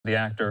the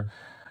actor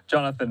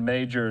Jonathan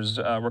Majors.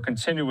 We're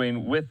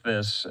continuing with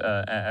this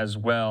as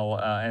well.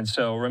 And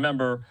so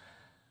remember,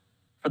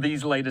 for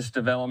these latest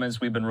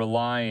developments, we've been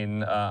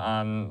relying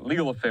on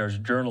legal affairs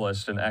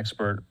journalist and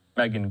expert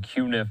Meghann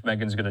Cuniff.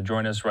 Megan's going to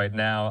join us right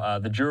now.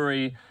 The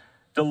jury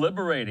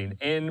deliberating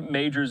in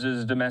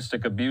Majors'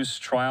 domestic abuse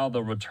trial.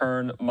 They'll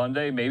return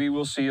Monday. Maybe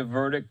we'll see a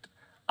verdict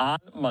on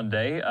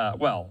Monday.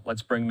 Well,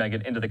 let's bring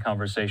Megan into the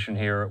conversation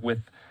here with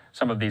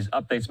some of these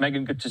updates.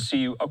 Megan, good to see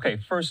you. Okay,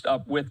 first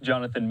up with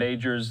Jonathan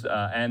Majors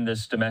and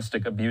this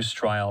domestic abuse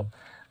trial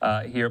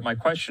here. My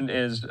question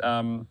is,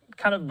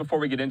 kind of before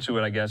we get into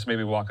it, I guess,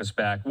 maybe walk us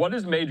back. What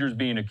is Majors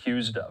being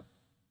accused of?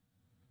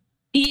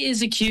 He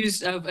is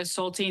accused of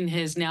assaulting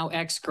his now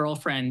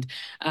ex-girlfriend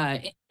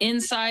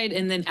inside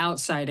and then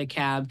outside a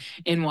cab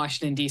in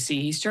Washington,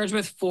 D.C. He's charged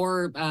with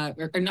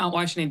not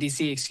Washington,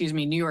 D.C., excuse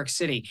me, New York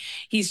City.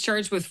 He's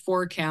charged with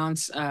 4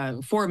 counts,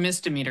 4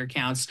 misdemeanor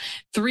counts.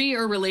 3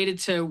 are related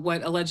to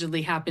what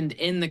allegedly happened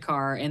in the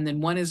car, and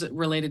then 1 is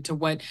related to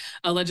what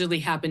allegedly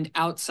happened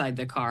outside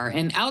the car.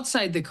 And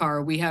outside the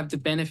car, we have the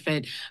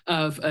benefit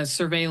of a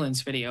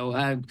surveillance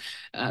video,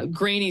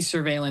 grainy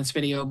surveillance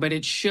video, but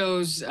it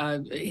shows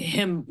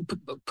him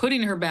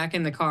putting her back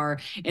in the car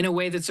in a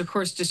way that's, of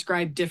course,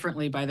 described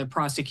differently by the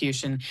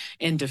prosecution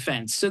and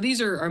defense. So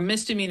these are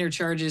misdemeanor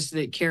charges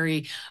that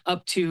carry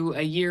up to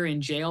a year in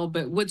jail.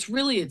 But what's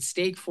really at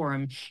stake for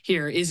him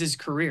here is his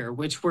career,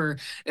 which we're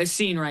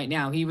seeing right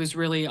now. He was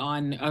really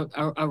on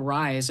a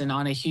rise and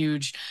on a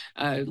huge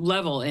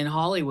level in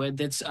Hollywood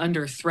that's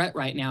under threat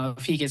right now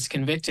if he gets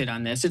convicted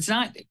on this. It's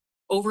not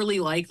overly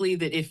likely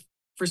that if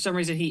for some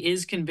reason he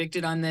is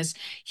convicted on this,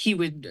 he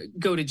would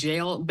go to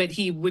jail, but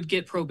he would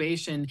get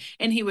probation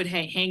and he would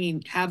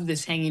have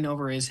this hanging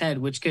over his head,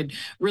 which could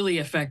really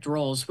affect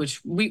roles, which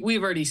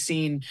we've already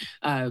seen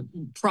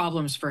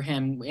problems for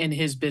him in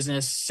his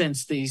business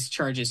since these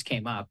charges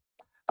came up.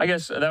 I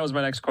guess that was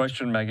my next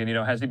question, Megan. You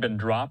know, has he been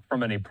dropped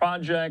from any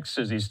projects?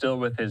 Is he still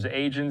with his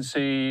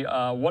agency?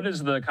 What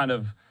is the kind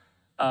of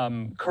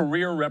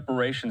career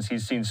reparations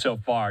he's seen so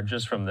far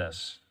just from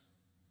this?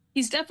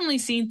 He's definitely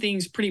seen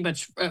things pretty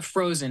much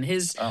frozen.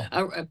 His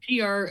a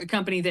PR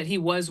company that he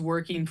was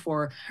working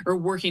for or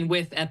working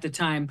with at the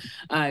time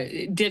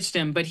ditched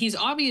him, but he's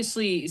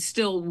obviously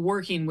still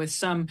working with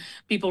some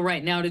people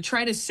right now to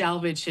try to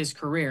salvage his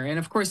career. And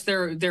of course,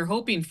 they're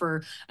hoping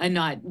for a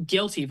not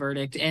guilty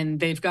verdict,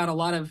 and he's got a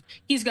lot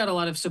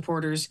of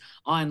supporters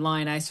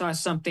online. I saw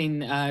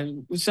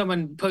something,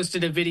 someone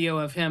posted a video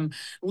of him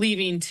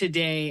leaving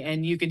today,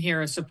 and you can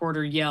hear a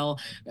supporter yell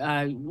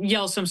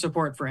some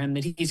support for him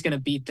that he's going to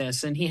beat this.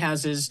 And he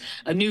has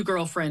a new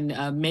girlfriend,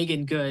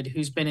 Megan Good,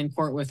 who's been in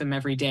court with him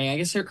every day. I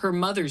guess her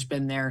mother's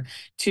been there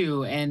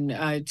too.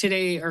 And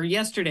today or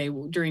yesterday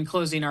during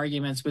closing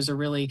arguments was a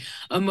really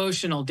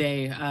emotional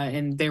day.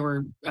 And they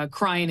were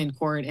crying in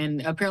court.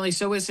 And apparently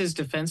so was his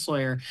defense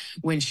lawyer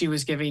when she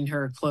was giving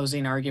her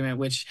closing argument,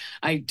 which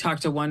I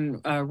talked to one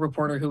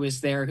reporter who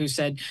was there who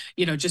said,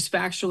 you know, just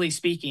factually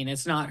speaking,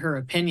 it's not her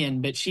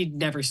opinion, but she'd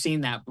never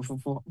seen that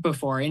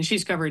before. And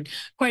she's covered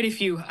quite a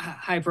few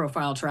high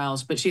profile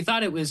trials, but she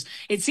thought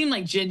it seemed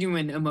like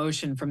genuine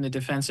emotion from the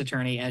defense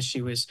attorney as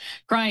she was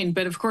crying.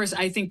 But of course,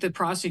 I think the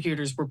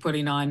prosecutors were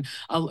putting on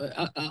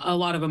a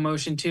lot of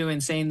emotion too,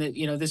 and saying that,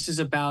 you know, this is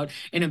about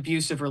an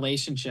abusive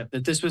relationship,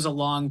 that this was a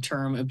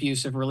long-term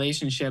abusive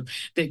relationship,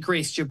 that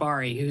Grace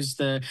Jabbari, who's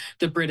the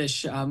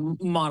British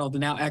model, the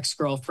now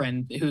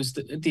ex-girlfriend, who's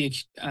the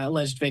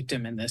alleged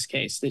victim in this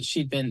case, that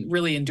she'd been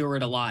really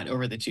endured a lot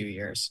over the 2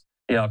 years.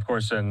 Yeah, of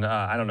course, and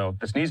I don't know if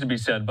this needs to be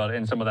said, but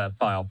in some of that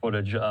file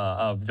footage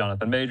of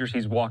Jonathan Majors,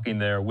 he's walking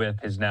there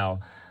with his now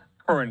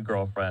current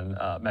girlfriend,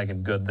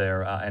 Megan Good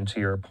there. And to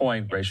your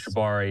point, Grace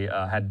Jabbari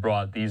had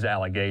brought these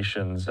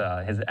allegations,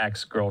 his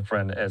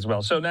ex-girlfriend as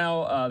well. So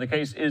now the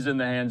case is in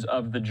the hands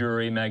of the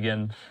jury,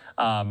 Megan.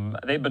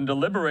 They've been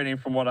deliberating,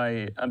 from what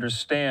I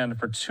understand,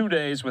 for 2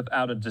 days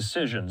without a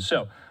decision.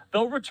 So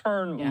they'll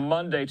return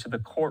Monday to the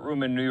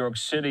courtroom in New York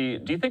City.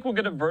 Do you think we'll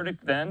get a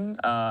verdict then?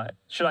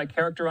 Should I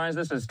characterize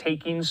this as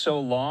taking so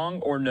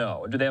long, or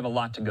no? Do they have a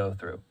lot to go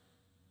through?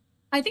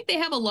 I think they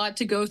have a lot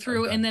to go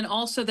through, and then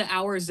also the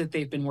hours that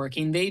they've been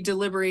working. They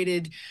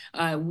deliberated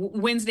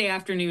Wednesday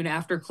afternoon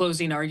after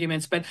closing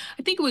arguments, but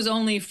I think it was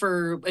only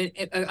for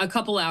a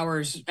couple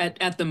hours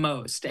at the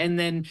most. And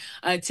then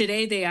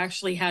today they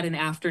actually had an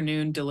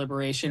afternoon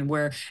deliberation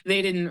where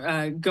they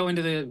didn't go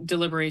into the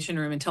deliberation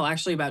room until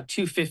actually about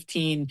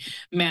 2:15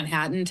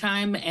 Manhattan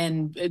time,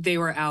 and they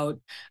were out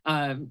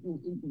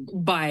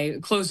by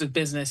close of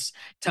business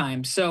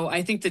time. So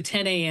I think the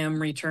 10 a.m.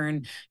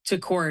 return to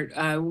court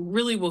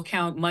really will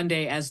count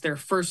Monday as their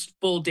first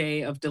full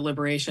day of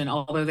deliberation,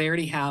 although they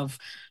already have,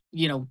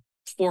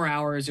 4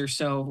 hours or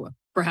so,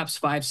 perhaps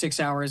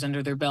 5-6 hours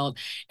under their belt.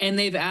 And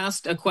they've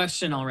asked a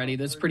question already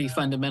that's pretty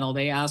fundamental.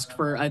 They asked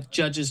for a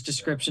judge's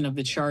description of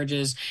the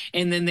charges,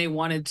 and then they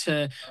wanted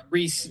to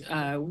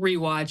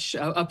rewatch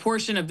a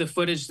portion of the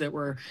footage that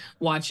we're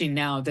watching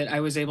now that I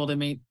was able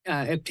to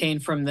obtain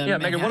from them. Yeah,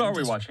 Megan, what are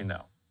we watching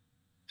now?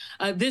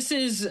 This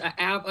is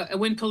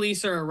when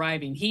police are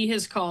arriving.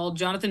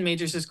 Jonathan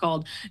Majors has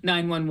called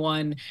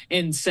 911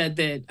 and said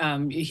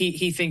that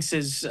he thinks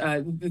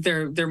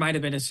there might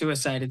have been a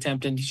suicide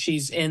attempt, and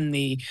she's in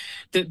the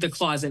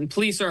closet. And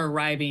police are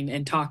arriving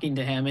and talking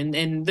to him.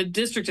 And the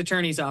district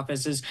attorney's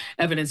office's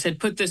evidence had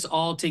put this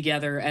all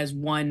together as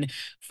one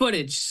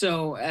footage.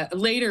 So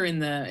later in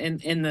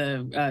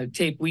the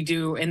tape, we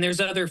do, and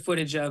there's other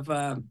footage of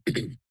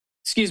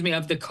excuse me,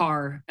 of the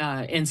car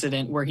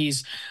incident where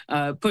he's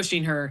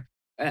pushing her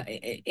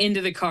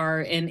into the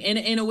car, and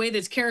in a way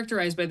that's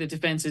characterized by the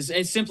defense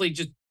as simply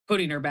just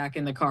putting her back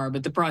in the car,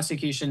 but the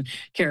prosecution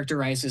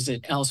characterizes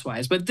it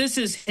elsewise. But this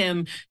is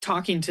him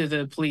talking to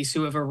the police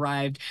who have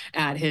arrived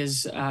at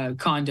his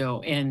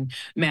condo in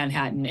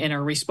Manhattan and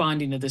are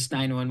responding to this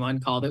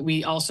 911 call that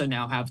we also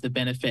now have the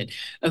benefit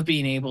of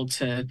being able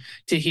to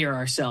hear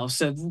ourselves.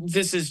 So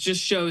this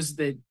just shows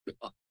that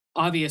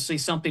obviously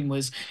something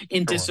was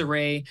in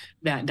disarray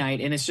that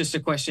night, and it's just a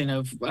question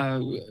of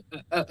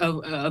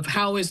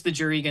how is the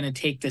jury going to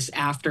take this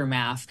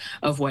aftermath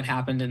of what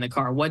happened in the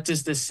car? What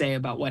does this say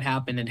about what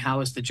happened, and how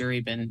has the jury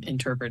been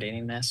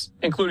interpreting this?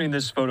 Including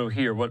this photo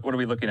here, what are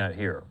we looking at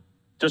here?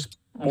 Just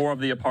more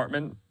of the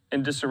apartment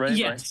in disarray?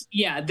 Yes, right?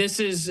 Yeah. This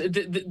is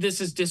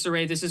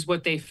disarray. This is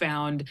what they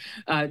found.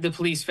 The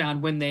police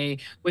found when they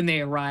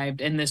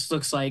arrived, and this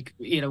looks like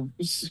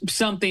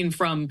something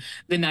from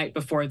the night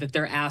before that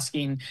they're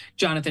asking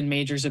Jonathan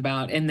Majors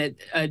about, and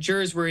that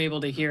jurors were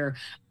able to hear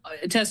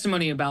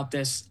testimony about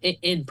this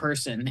in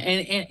person.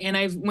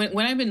 And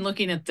when I've been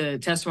looking at the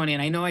testimony,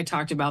 and I know I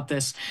talked about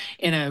this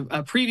in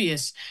a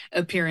previous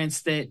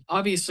appearance, that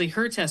obviously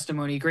her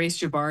testimony, Grace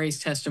Jabbari's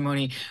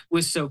testimony,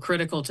 was so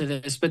critical to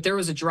this, but there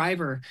was a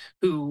driver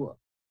who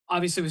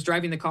obviously was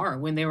driving the car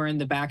when they were in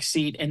the back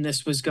seat and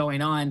this was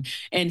going on,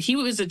 and he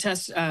was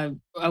a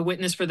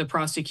witness for the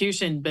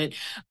prosecution. But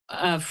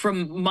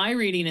from my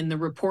reading and the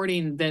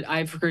reporting that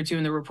I've heard to,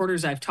 and the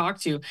reporters I've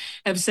talked to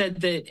have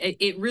said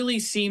that it really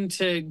seemed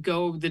to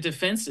go the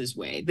defense's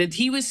way, that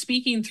he was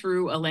speaking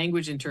through a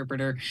language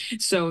interpreter.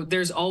 So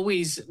there's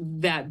always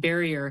that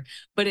barrier.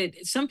 But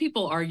some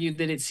people argue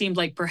that it seemed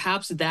like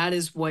perhaps that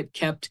is what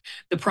kept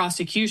the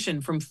prosecution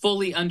from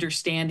fully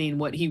understanding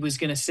what he was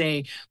going to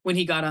say when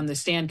he got on the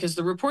stand. Because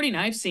the reporting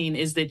I've seen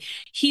is that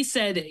he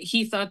said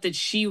he thought that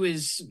she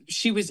was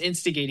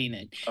instigating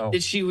it,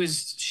 that she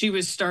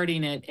was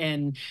starting it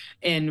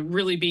and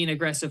really being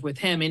aggressive with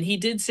him. And he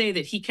did say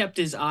that he kept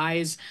his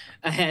eyes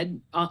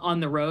ahead on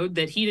the road,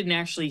 that he didn't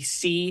actually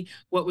see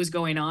what was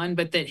going on,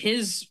 but that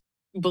his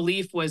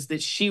belief was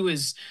that she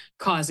was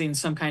causing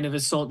some kind of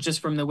assault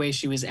just from the way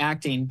she was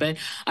acting. But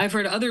I've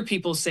heard other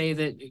people say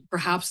that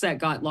perhaps that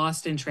got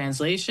lost in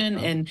translation.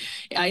 And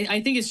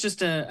I think it's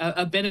just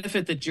a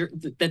benefit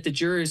that the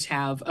jurors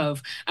have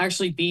of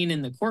actually being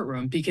in the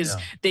courtroom, because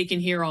they can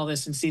hear all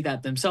this and see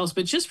that themselves.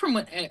 But just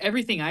from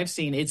everything I've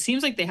seen, it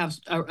seems like they have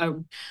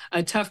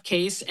a tough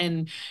case,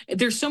 and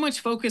there's so much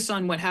focus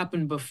on what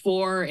happened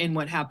before and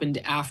what happened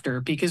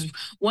after. Because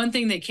one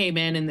thing that came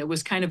in, and that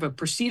was kind of a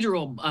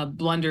procedural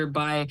blunder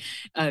by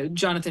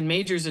Jonathan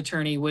Majors' attorney,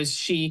 was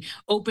she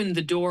opened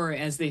the door,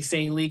 as they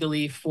say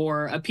legally,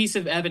 for a piece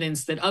of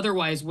evidence that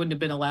otherwise wouldn't have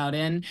been allowed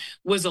in,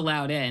 was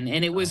allowed in.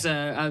 And it was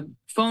a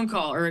phone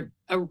call, or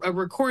a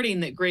recording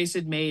that Grace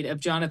had made of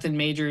Jonathan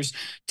Majors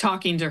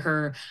talking to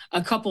her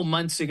a couple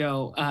months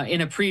ago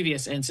in a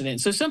previous incident.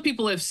 So some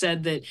people have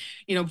said that,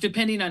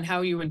 depending on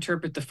how you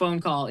interpret the phone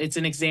call, it's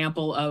an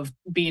example of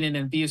being in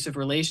an abusive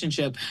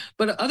relationship.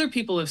 But other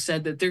people have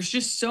said that there's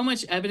just so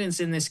much evidence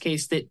in this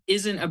case that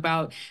isn't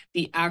about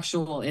the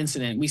actual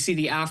incident. We see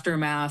the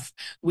aftermath,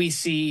 we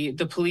see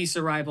the police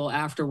arrival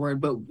afterward,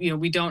 but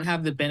we don't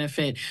have the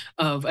benefit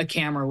of a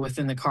camera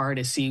within the car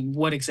to see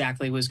what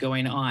exactly was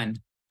going on.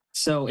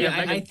 So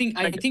I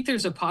think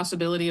there's a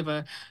possibility of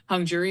a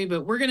hung jury,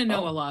 but we're going to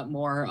know a lot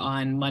more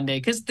on Monday,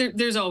 because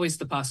there's always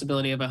the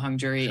possibility of a hung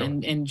jury,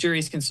 and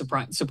juries can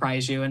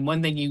surprise you. And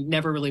one thing you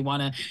never really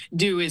want to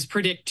do is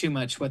predict too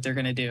much what they're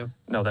going to do.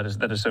 No, that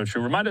is so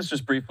true. Remind us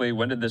just briefly,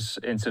 when did this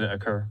incident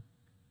occur?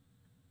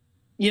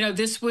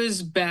 This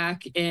was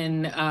back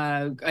in,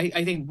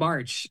 I think,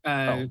 March.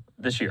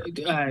 This year.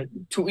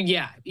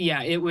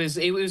 It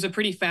was a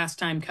pretty fast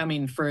time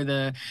coming for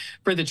the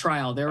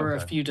trial. There were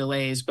a few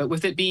delays, but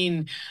with it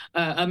being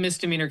a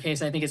misdemeanor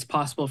case, I think it's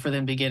possible for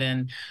them to get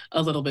in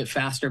a little bit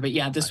faster. But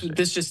yeah, this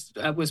just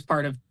was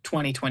part of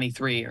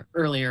 2023,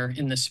 earlier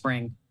in the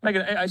spring.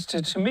 Megan,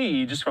 to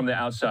me, just from the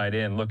outside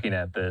in looking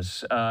at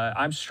this,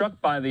 I'm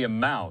struck by the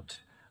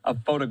amount of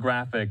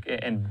photographic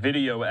and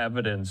video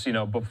evidence,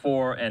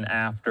 before and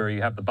after.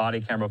 You have the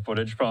body camera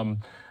footage from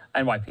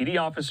NYPD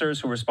officers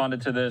who responded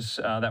to this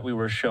that we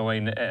were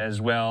showing as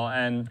well.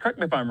 And correct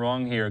me if I'm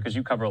wrong here, because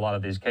you cover a lot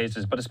of these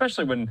cases, but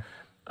especially when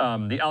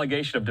the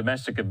allegation of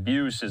domestic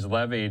abuse is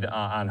levied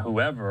on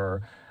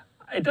whoever,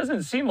 it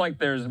doesn't seem like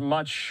there's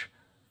much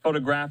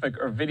photographic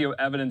or video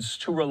evidence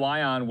to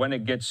rely on when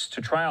it gets to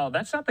trial.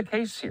 That's not the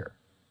case here.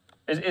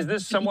 Is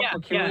this somewhat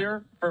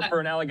peculiar for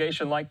an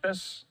allegation like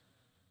this?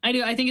 I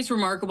do. I think it's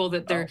remarkable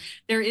that there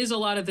is a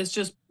lot of this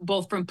just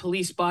both from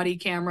police body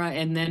camera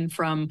and then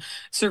from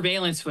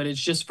surveillance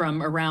footage just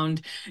from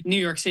around New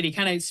York City.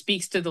 Kind of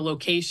speaks to the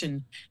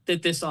location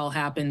that this all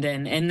happened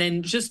in, and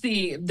then just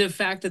the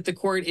fact that the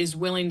court is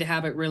willing to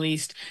have it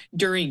released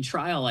during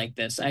trial like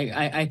this.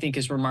 I think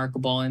is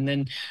remarkable. And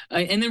then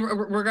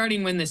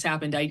regarding when this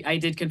happened, I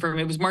did confirm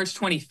it was March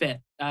 25th.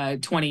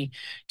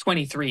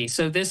 2023.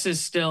 So this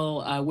is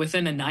still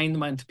within a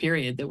 9-month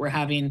period that we're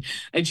having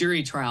a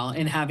jury trial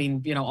and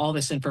having, all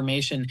this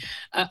information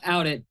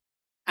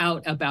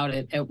out about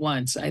it at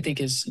once, I think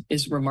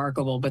is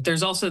remarkable. But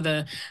there's also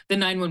the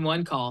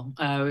 911 call.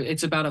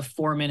 It's about a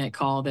 4-minute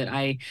call that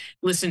I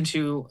listened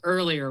to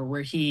earlier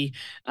where he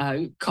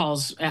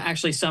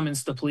actually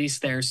summons the police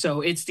there.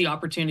 So it's the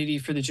opportunity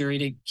for the jury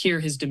to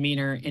hear his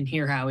demeanor and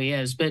hear how he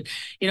is. But,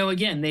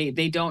 again,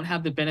 they don't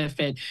have the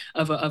benefit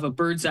of a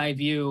bird's eye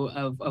view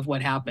of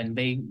what happened.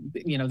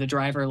 The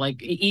driver,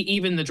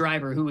 even the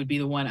driver who would be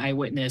the one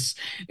eyewitness,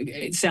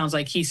 it sounds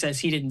like he says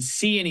he didn't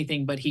see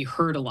anything, but he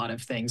heard a lot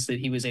of things that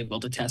he was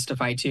able to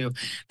testify to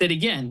that,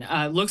 again,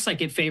 looks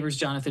like it favors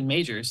Jonathan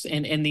Majors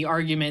and the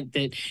argument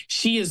that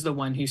she is the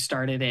one who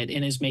started it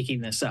and is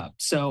making this up.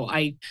 So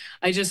I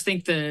just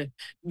think the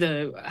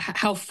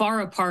how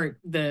far apart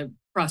the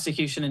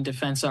prosecution and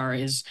defense are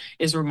is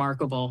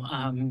remarkable.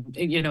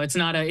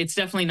 It's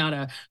definitely not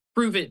a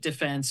prove it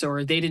defense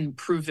or they didn't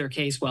prove their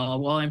case well.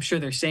 Well, I'm sure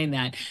they're saying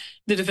that.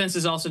 The defense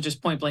is also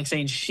just point blank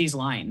saying she's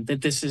lying,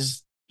 that this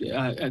is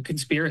a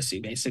conspiracy,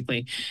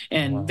 basically.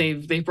 And wow.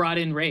 they've brought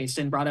in race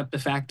and brought up the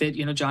fact that,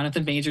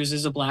 Jonathan Majors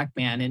is a black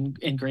man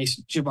and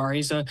Grace Jabbari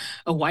is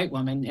a white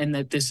woman, and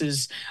that this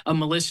is a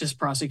malicious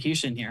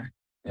prosecution here.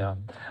 Yeah.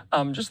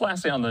 Just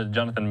lastly on the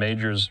Jonathan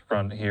Majors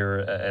front here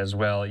as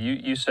well,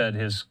 you said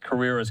his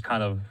career is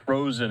kind of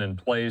frozen in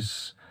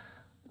place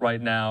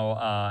right now,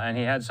 and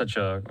he had such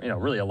a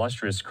really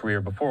illustrious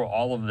career before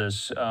all of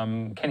this.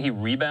 Can he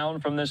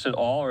rebound from this at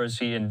all, or is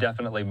he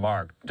indefinitely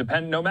marked?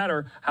 No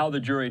matter how the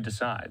jury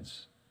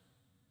decides.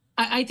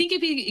 I think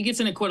if he gets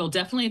an acquittal,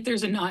 definitely if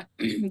there's a not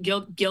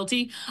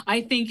guilty,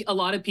 I think a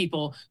lot of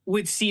people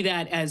would see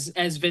that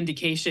as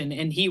vindication,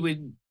 and he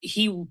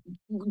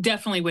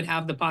definitely would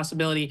have the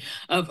possibility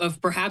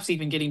of perhaps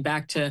even getting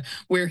back to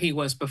where he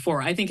was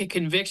before. I think a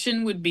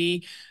conviction would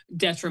be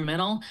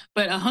detrimental,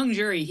 but a hung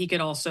jury, he could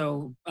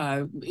also,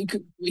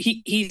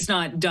 he's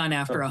not done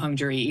after a hung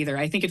jury either.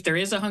 I think if there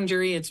is a hung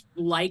jury, it's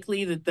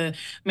likely that the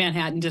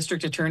Manhattan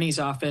District Attorney's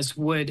Office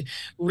would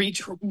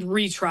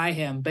retry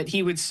him, but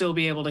he would still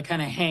be able to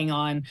kind of hang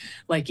on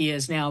like he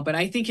is now. But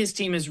I think his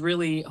team is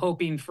really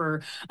hoping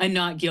for a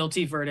not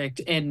guilty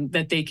verdict and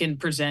that they can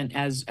present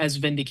as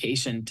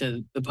vindication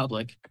to the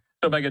public.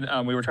 So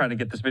Megan, we were trying to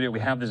get this video.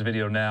 We have this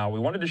video now. We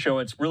wanted to show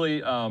it's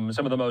really some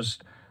of the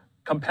most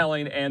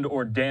compelling and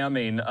or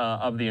damning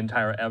of the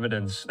entire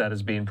evidence that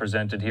is being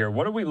presented here.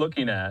 What are we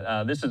looking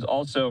at? This is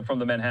also from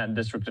the Manhattan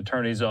District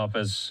Attorney's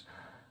Office,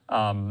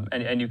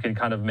 and you can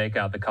kind of make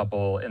out the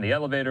couple in the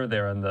elevator.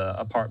 They're in the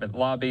apartment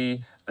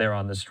lobby. They're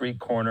on the street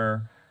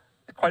corner.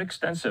 Quite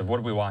extensive. What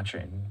are we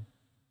watching?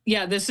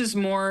 Yeah, this is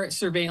more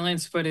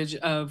surveillance footage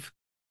of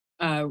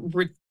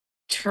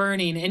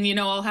returning. And,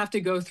 I'll have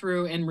to go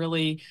through and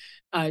really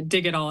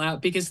dig it all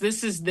out, because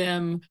this is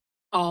them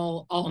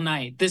all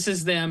night. This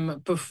is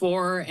them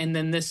before, and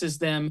then this is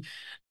them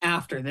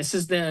after. This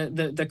is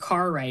the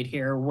car right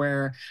here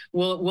where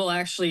we'll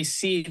actually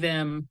see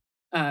them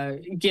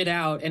get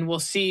out, and we'll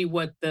see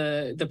what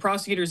the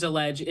prosecutors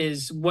allege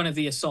is one of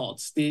the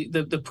assaults,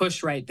 the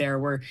push right there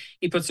where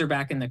he puts her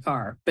back in the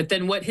car. But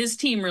then what his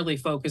team really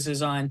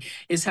focuses on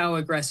is how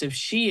aggressive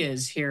she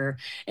is here,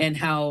 and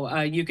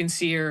how you can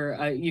see her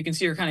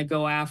kind of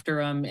go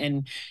after him,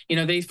 and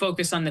they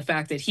focus on the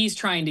fact that he's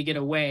trying to get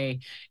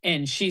away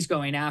and she's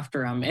going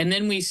after him. And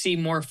then we see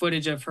more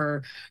footage of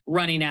her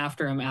running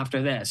after him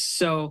after this.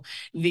 So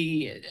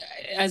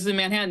as the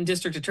Manhattan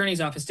District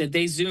Attorney's Office did,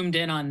 they zoomed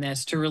in on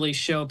this to really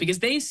show, because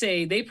they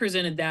say they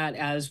presented that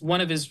as one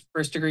of his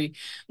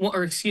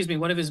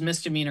one of his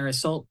misdemeanor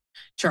assault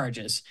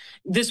charges.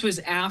 This was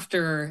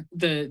after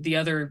the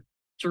other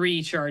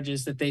 3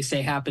 charges that they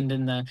say happened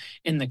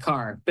in the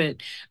car. But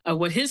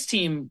what his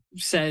team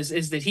says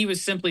is that he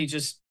was simply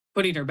just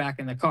putting her back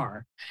in the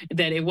car,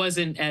 that it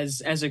wasn't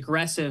as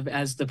aggressive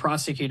as the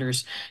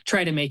prosecutors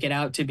try to make it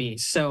out to be.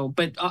 So,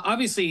 but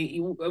obviously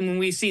when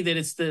we see that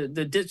it's the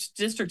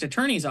district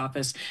attorney's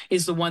office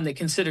is the one that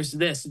considers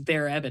this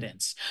their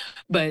evidence,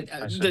 but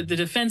the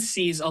defense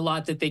sees a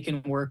lot that they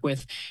can work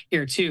with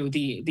here too.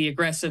 The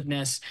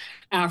aggressiveness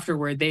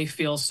afterward, they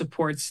feel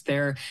supports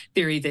their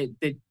theory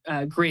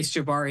that Grace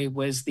Jabbari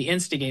was the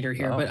instigator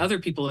here. But other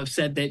people have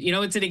said that,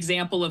 it's an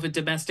example of a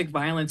domestic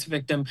violence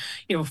victim,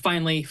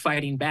 finally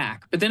fighting back.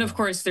 But then, of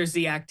course, there's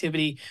the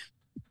activity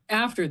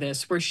after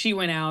this where she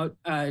went out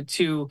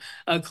to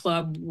a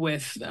club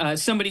with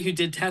somebody who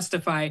did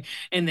testify,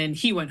 and then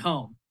he went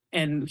home.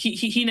 and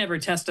he never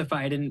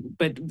testified,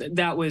 but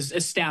that was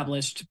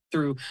established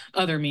through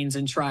other means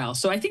in trial.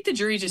 So I think the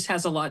jury just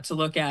has a lot to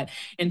look at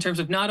in terms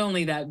of not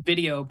only that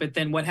video, but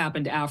then what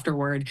happened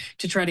afterward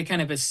to try to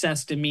kind of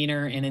assess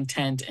demeanor and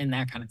intent and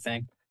that kind of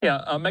thing.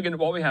 Yeah, Megan,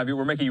 while we have you,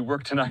 we're making you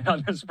work tonight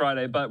on this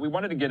Friday, but we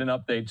wanted to get an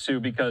update too,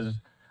 because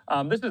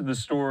this is the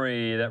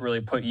story that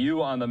really put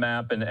you on the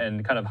map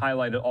and kind of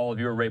highlighted all of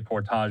your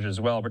reportage as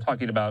well. We're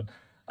talking about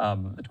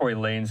the Tory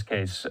Lanez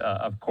case,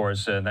 of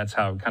course, and that's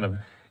how kind of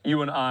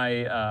you and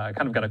I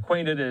kind of got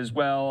acquainted as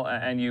well,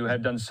 and you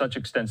have done such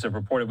extensive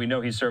reporting. We know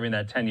he's serving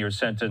that 10-year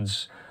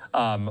sentence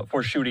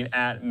for shooting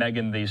at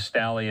Megan Thee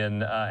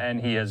Stallion,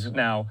 and he has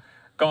now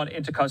gone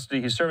into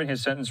custody. He's serving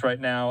his sentence right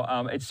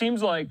now. It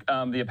seems like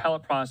the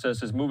appellate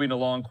process is moving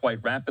along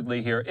quite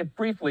rapidly here. If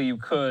briefly you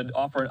could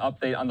offer an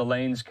update on the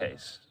Lanez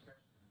case.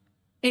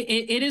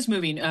 It is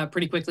moving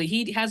pretty quickly.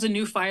 He has a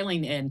new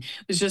filing in.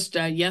 It was just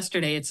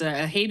yesterday. It's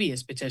a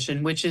habeas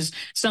petition, which is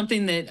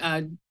something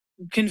that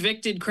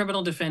convicted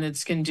criminal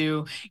defendants can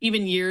do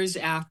even years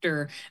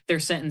after their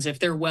sentence, if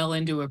they're well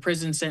into a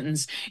prison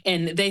sentence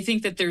and they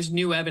think that there's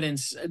new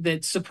evidence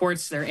that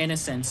supports their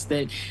innocence,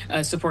 that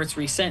supports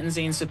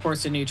resentencing,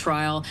 supports a new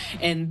trial,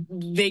 and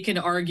they can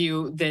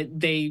argue that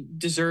they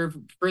deserve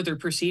further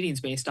proceedings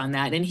based on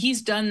that. And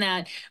he's done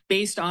that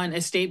based on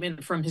a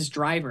statement from his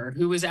driver,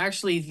 who was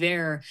actually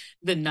there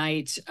the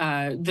night,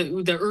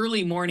 the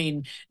early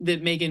morning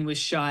that Megan was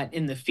shot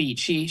in the feet.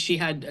 She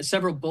had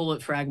several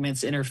bullet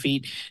fragments in her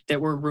feet that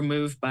were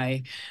removed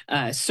by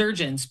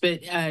surgeons.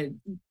 But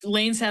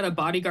Lanez had a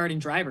bodyguard and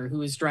driver who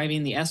was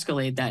driving the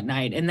Escalade that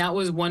night. And that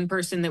was one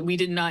person that we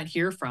did not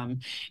hear from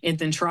in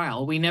the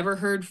trial. We never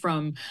heard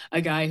from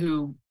a guy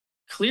who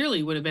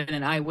clearly would have been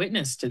an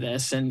eyewitness to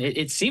this. And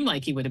it seemed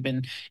like he would have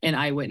been an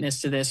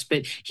eyewitness to this.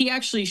 But he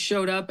actually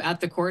showed up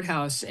at the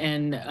courthouse,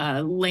 and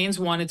Lanez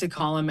wanted to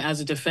call him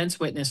as a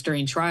defense witness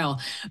during trial.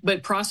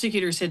 But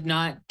prosecutors had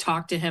not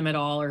talked to him at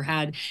all or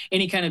had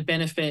any kind of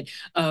benefit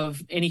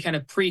of any kind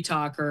of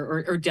pre-talk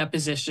or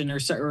deposition or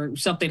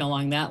something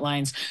along that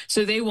lines.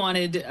 So they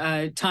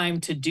wanted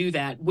time to do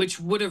that, which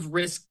would have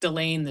risked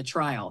delaying the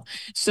trial.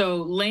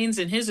 So Lanez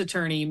and his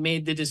attorney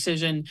made the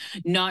decision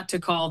not to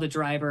call the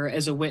driver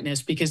as a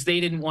witness because they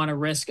didn't want to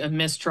risk a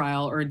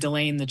mistrial or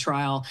delaying the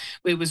trial.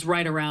 It was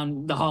right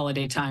around the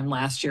holiday time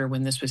last year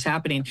when this was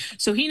happening.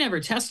 So he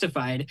never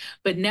testified,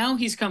 but now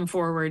he's come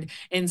forward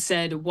and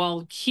said,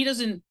 while he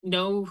doesn't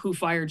know who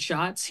fired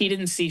shots, he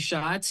didn't see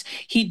shots,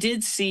 he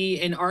did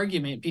see an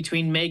argument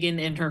between Megan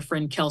and her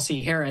friend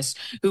Kelsey Harris,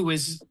 who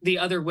was the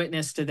other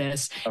witness to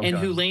this, and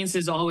who Lanez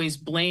has always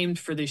blamed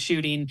for the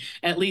shooting,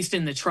 at least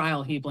in the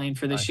trial he blamed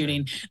for the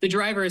shooting. The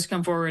driver has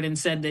come forward and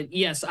said that,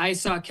 yes, I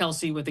saw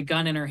Kelsey with a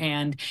gun in her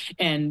hand,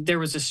 and there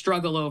was a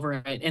struggle over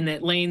it, and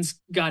that Lanez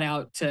got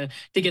out to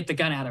get the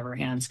gun out of her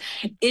hands.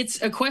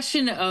 It's a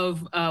question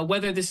of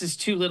whether this is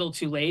too little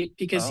too late,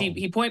 because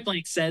he point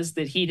blank says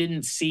that he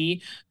didn't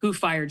see who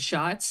fired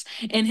shots.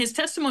 And his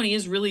testimony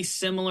is really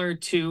similar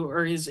to,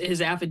 or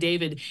his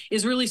affidavit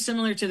is really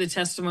similar to the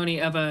testimony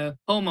of a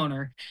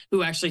homeowner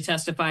who actually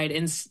testified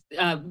and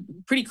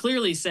pretty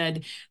clearly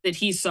said that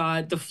he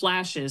saw the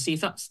flashes. He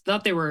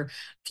thought they were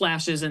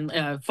flashes and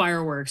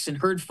fireworks and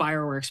heard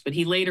fireworks, but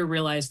he later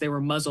realized they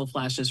were muzzle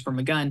flashes from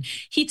a gun.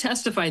 He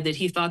testified that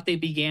he thought they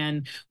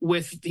began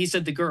with, he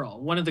said, the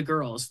girl, one of the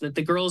girls, that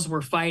the girls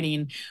were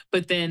fighting.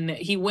 But then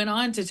he went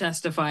on to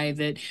testify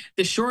that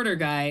the shorter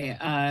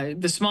guy,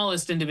 the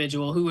smallest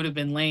individual, who would have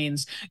been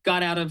Lanez,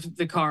 got out of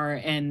the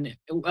car and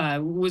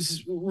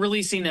was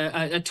releasing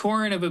a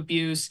torrent of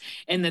abuse,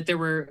 and that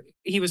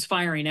he was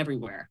firing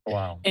everywhere.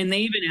 Wow. And they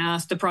even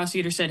asked, the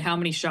prosecutor said, how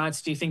many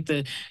shots do you think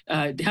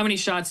how many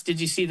shots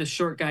did you see the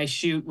short guy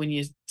shoot when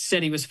you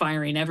said he was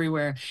firing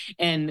everywhere?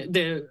 And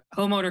the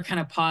homeowner kind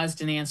of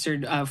paused and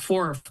answered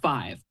 4 or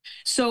 5.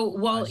 So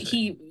while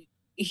he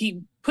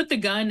put the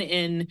gun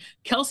in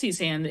Kelsey's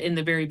hand in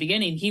the very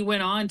beginning, he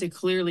went on to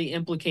clearly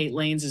implicate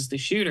Lanez as the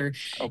shooter.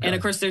 And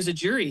of course, there's a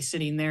jury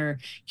sitting there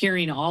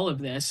hearing all of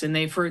this, and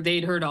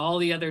they'd heard all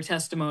the other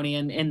testimony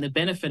and the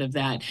benefit of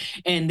that.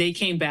 And they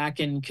came back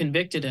and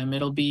convicted him.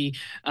 It'll be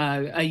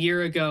a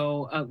year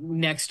ago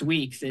next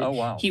week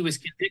that he was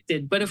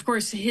convicted. But of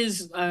course,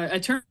 his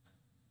attorney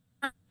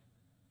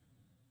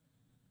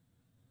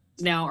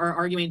now are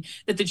arguing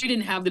that the jury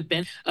didn't have the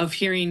benefit of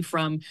hearing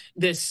from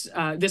this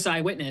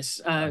eyewitness,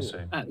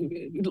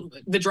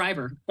 the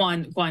driver,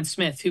 Juan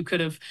Smith, who could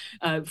have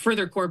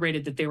further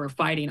corroborated that they were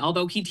fighting.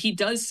 Although he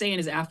does say in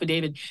his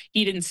affidavit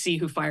he didn't see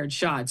who fired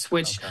shots,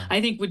 which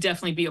I think would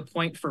definitely be a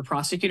point for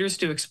prosecutors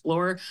to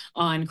explore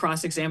on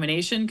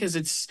cross-examination, because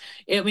it's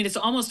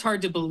almost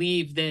hard to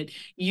believe that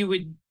you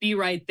would be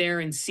right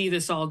there and see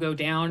this all go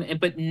down,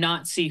 but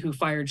not see who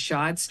fired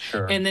shots.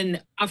 And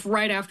then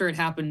right after it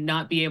happened,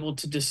 not be able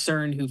to discern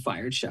who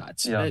fired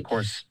shots. Yeah, of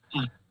course.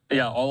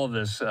 Yeah, all of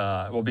this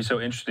will be so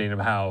interesting of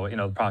how,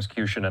 the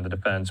prosecution and the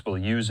defense will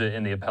use it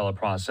in the appellate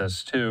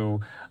process too.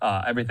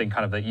 Everything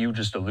kind of that you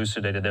just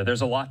elucidated there.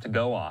 There's a lot to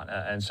go on.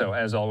 And so,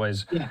 as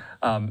always,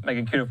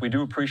 Meghann Cuniff, we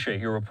do appreciate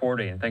your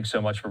reporting. Thanks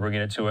so much for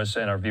bringing it to us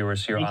and our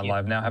viewers here on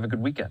Live Now. Have a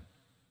good weekend.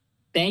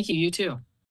 Thank you. You too.